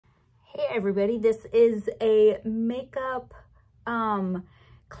Hey everybody, this is a makeup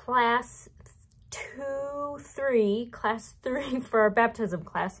class 3 for our baptism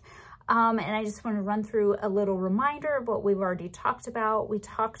class. And I just want to run through a little reminder of what we've already talked about. We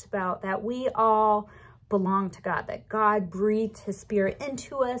talked about that we all belong to God, that God breathed his spirit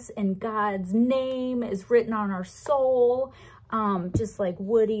into us and God's name is written on our soul, just like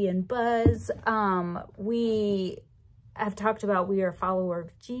Woody and Buzz. I've talked about we are a follower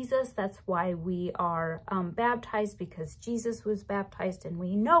of Jesus. That's why we are baptized, because Jesus was baptized, and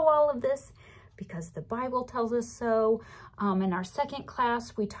we know all of this because the Bible tells us so. In our second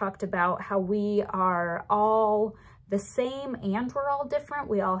class, we talked about how we are all the same and we're all different.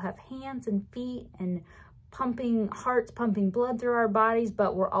 We all have hands and feet and pumping hearts, pumping blood through our bodies,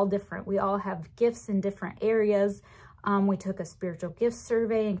 but we're all different. We all have gifts in different areas. We took a spiritual gifts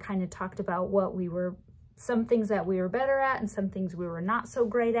survey and kind of talked about some things that we were better at and some things we were not so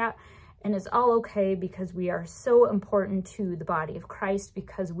great at. And it's all okay, because we are so important to the body of Christ,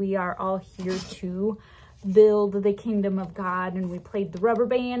 because we are all here to build the kingdom of God. And we played the rubber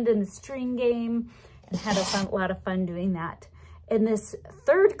band and the string game and had a lot of fun doing that. In this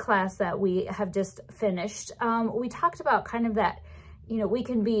third class that we have just finished, we talked about kind of that, we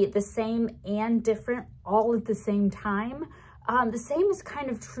can be the same and different all at the same time. The same is kind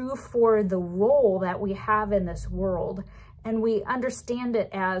of true for the role that we have in this world, and we understand it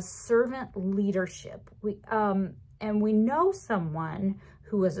as servant leadership. And we know someone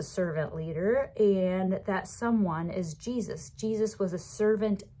who was a servant leader, and that someone is Jesus. Jesus was a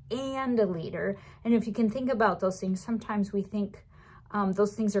servant and a leader. And if you can think about those things, sometimes we think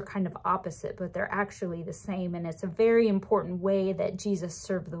those things are kind of opposite, but they're actually the same. And it's a very important way that Jesus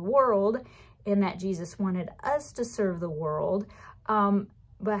served the world, in that Jesus wanted us to serve the world.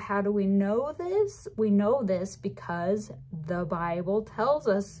 But how do we know this? We know this because the Bible tells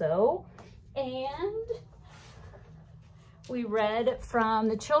us so. And we read from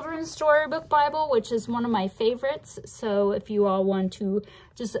the Children's Storybook Bible, which is one of my favorites. So if you all want to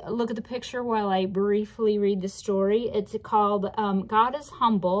just look at the picture while I briefly read the story, it's called God is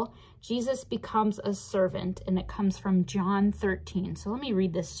Humble, Jesus Becomes a Servant, and it comes from John 13. So let me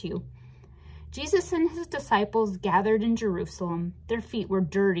read this to you. Jesus and his disciples gathered in Jerusalem. Their feet were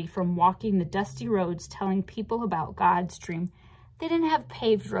dirty from walking the dusty roads, telling people about God's dream. They didn't have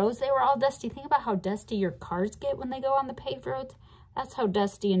paved roads. They were all dusty. Think about how dusty your cars get when they go on the paved roads. That's how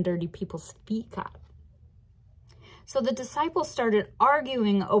dusty and dirty people's feet got. So the disciples started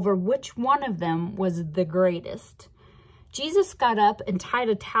arguing over which one of them was the greatest. Jesus got up and tied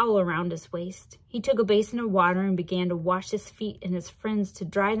a towel around his waist. He took a basin of water and began to wash his feet and his friends to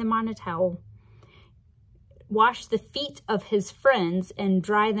dry them on a towel. Wash the feet of his friends and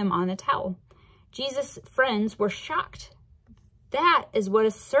dry them on a towel. Jesus' friends were shocked. That is what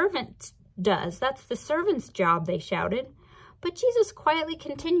a servant does. That's the servant's job, they shouted. But Jesus quietly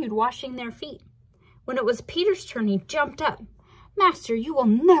continued washing their feet. When it was Peter's turn, he jumped up. Master, you will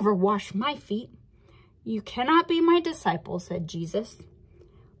never wash my feet. You cannot be my disciple, said Jesus.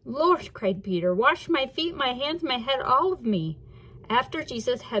 Lord, cried Peter, wash my feet, my hands, my head, all of me. After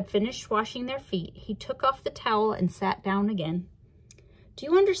Jesus had finished washing their feet, he took off the towel and sat down again. Do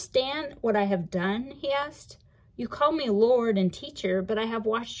you understand what I have done? He asked. You call me Lord and teacher, but I have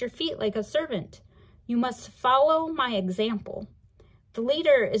washed your feet like a servant. You must follow my example. The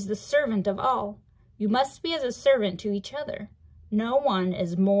leader is the servant of all. You must be as a servant to each other. No one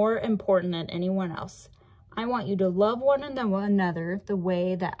is more important than anyone else. I want you to love one another the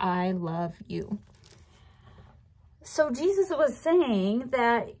way that I love you. So Jesus was saying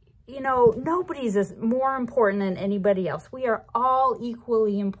that, nobody's more important than anybody else. We are all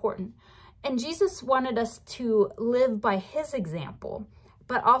equally important. And Jesus wanted us to live by his example,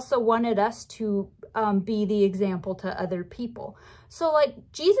 but also wanted us to be the example to other people. So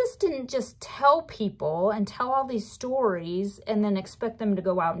Jesus didn't just tell people and tell all these stories and then expect them to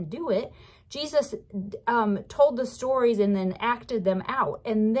go out and do it. Jesus told the stories and then acted them out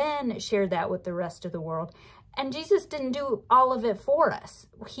and then shared that with the rest of the world. And Jesus didn't do all of it for us.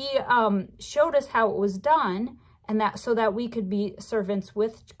 He showed us how it was done, and so that we could be servants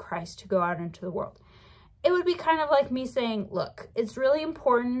with Christ to go out into the world. It would be kind of like me saying, look, it's really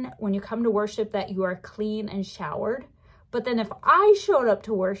important when you come to worship that you are clean and showered. But then if I showed up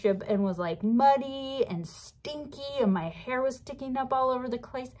to worship and was muddy and stinky and my hair was sticking up all over the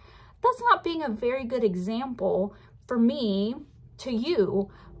place, that's not being a very good example for me to you.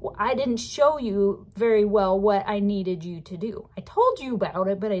 I didn't show you very well what I needed you to do. I told you about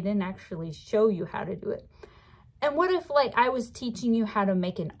it, but I didn't actually show you how to do it. And what if I was teaching you how to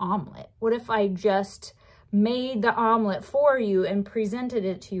make an omelet? What if I just made the omelet for you and presented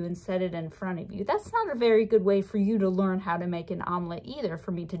it to you and set it in front of you. That's not a very good way for you to learn how to make an omelet either,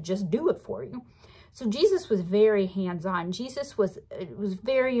 for me to just do it for you. So Jesus was very hands-on. It was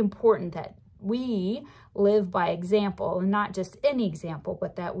very important that we live by example, and not just any example,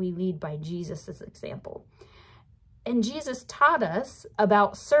 but that we lead by Jesus's example. And Jesus taught us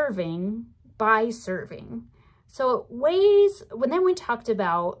about serving by serving. So then we talked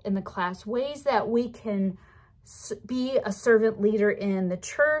about in the class, ways that we can be a servant leader in the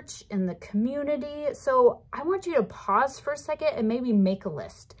church, in the community. So I want you to pause for a second and maybe make a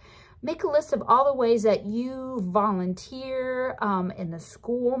list. Make a list of all the ways that you volunteer in the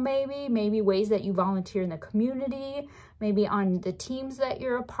school, maybe ways that you volunteer in the community, maybe on the teams that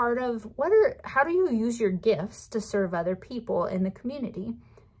you're a part of. How do you use your gifts to serve other people in the community?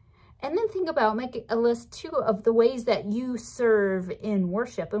 And then think about, make a list too of the ways that you serve in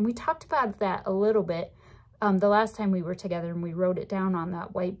worship. And we talked about that a little bit the last time we were together, and we wrote it down on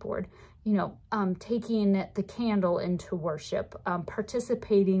that whiteboard. You know, taking the candle into worship,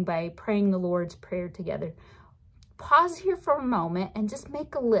 participating by praying the Lord's Prayer together. Pause here for a moment and just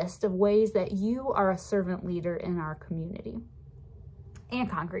make a list of ways that you are a servant leader in our community and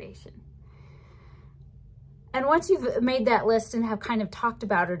congregation. And once you've made that list and have kind of talked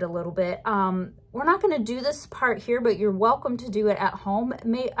about it a little bit, we're not going to do this part here, but you're welcome to do it at home.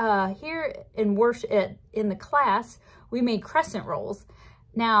 Here in worship, in the class, we made crescent rolls.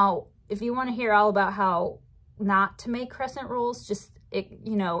 Now, if you want to hear all about how not to make crescent rolls, just,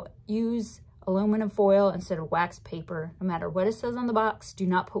 use aluminum foil instead of wax paper. No matter what it says on the box, do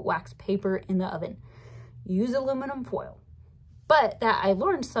not put wax paper in the oven. Use aluminum foil. But that I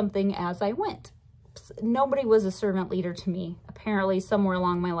learned something as I went. Nobody was a servant leader to me. Apparently, somewhere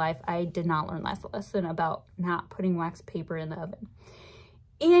along my life, I did not learn that lesson about not putting wax paper in the oven.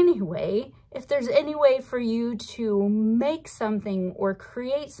 Anyway, if there's any way for you to make something or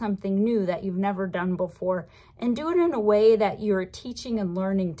create something new that you've never done before, and do it in a way that you're teaching and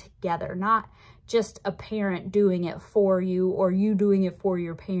learning together, not just a parent doing it for you or you doing it for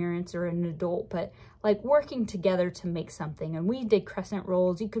your parents or an adult, but like working together to make something. And we did crescent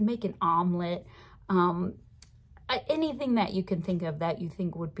rolls. You could make an omelet. Anything that you can think of that you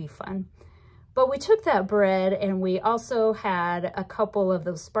think would be fun. But we took that bread and we also had a couple of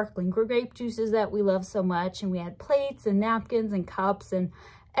those sparkling grape juices that we love so much. And we had plates and napkins and cups, and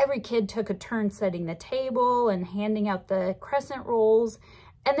every kid took a turn setting the table and handing out the crescent rolls.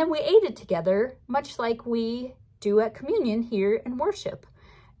 And then we ate it together, much like we do at communion here in worship.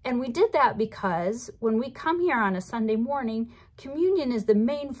 And we did that because when we come here on a Sunday morning, communion is the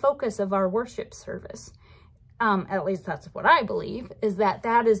main focus of our worship service. At least that's what I believe, is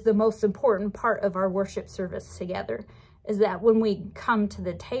that is the most important part of our worship service together, is that when we come to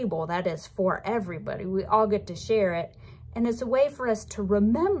the table, that is for everybody. We all get to share it. And it's a way for us to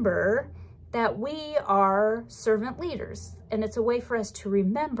remember that we are servant leaders. And it's a way for us to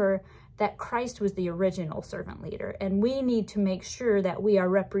remember that Christ was the original servant leader. And we need to make sure that we are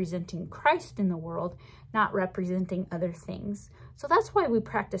representing Christ in the world, not representing other things. So that's why we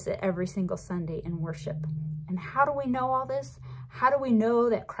practice it every single Sunday in worship. And how do we know all this? How do we know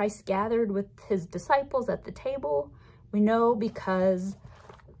that Christ gathered with his disciples at the table? We know because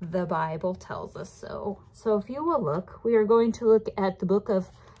the Bible tells us so. So if you will look, we are going to look at the book of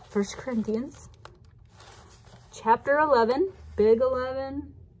 1 Corinthians, chapter 11, big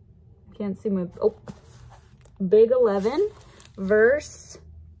 11. I can't see my, big 11, verse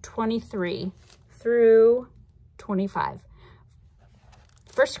 23 through 25.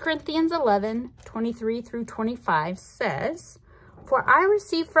 1 Corinthians 11, 23 through 25 says, "For I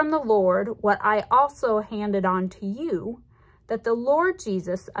received from the Lord what I also handed on to you, that the Lord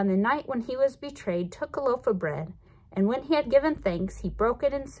Jesus, on the night when he was betrayed, took a loaf of bread, and when he had given thanks, he broke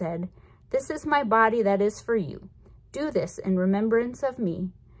it and said, 'This is my body that is for you. Do this in remembrance of me.'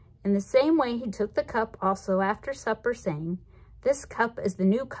 In the same way, he took the cup also after supper, saying, 'This cup is the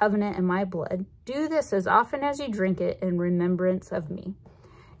new covenant in my blood. Do this as often as you drink it in remembrance of me.'"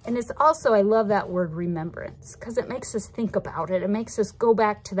 And it's also, I love that word remembrance, because it makes us think about it. It makes us go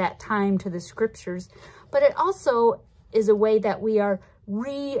back to that time, to the scriptures. But it also is a way that we are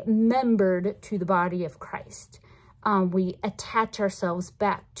remembered to the body of Christ. We attach ourselves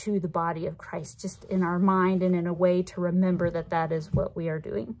back to the body of Christ, just in our mind and in a way to remember that is what we are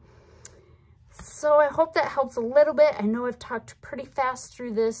doing. So I hope that helps a little bit. I know I've talked pretty fast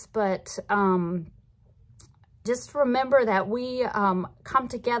through this, but just remember that we come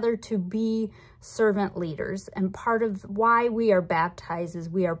together to be servant leaders. And part of why we are baptized is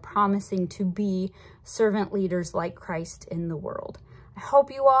we are promising to be servant leaders like Christ in the world. I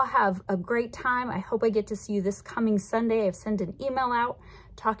hope you all have a great time. I hope I get to see you this coming Sunday. I've sent an email out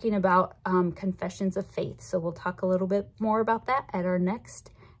talking about confessions of faith. So we'll talk a little bit more about that at our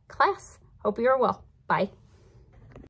next class. Hope you're well. Bye.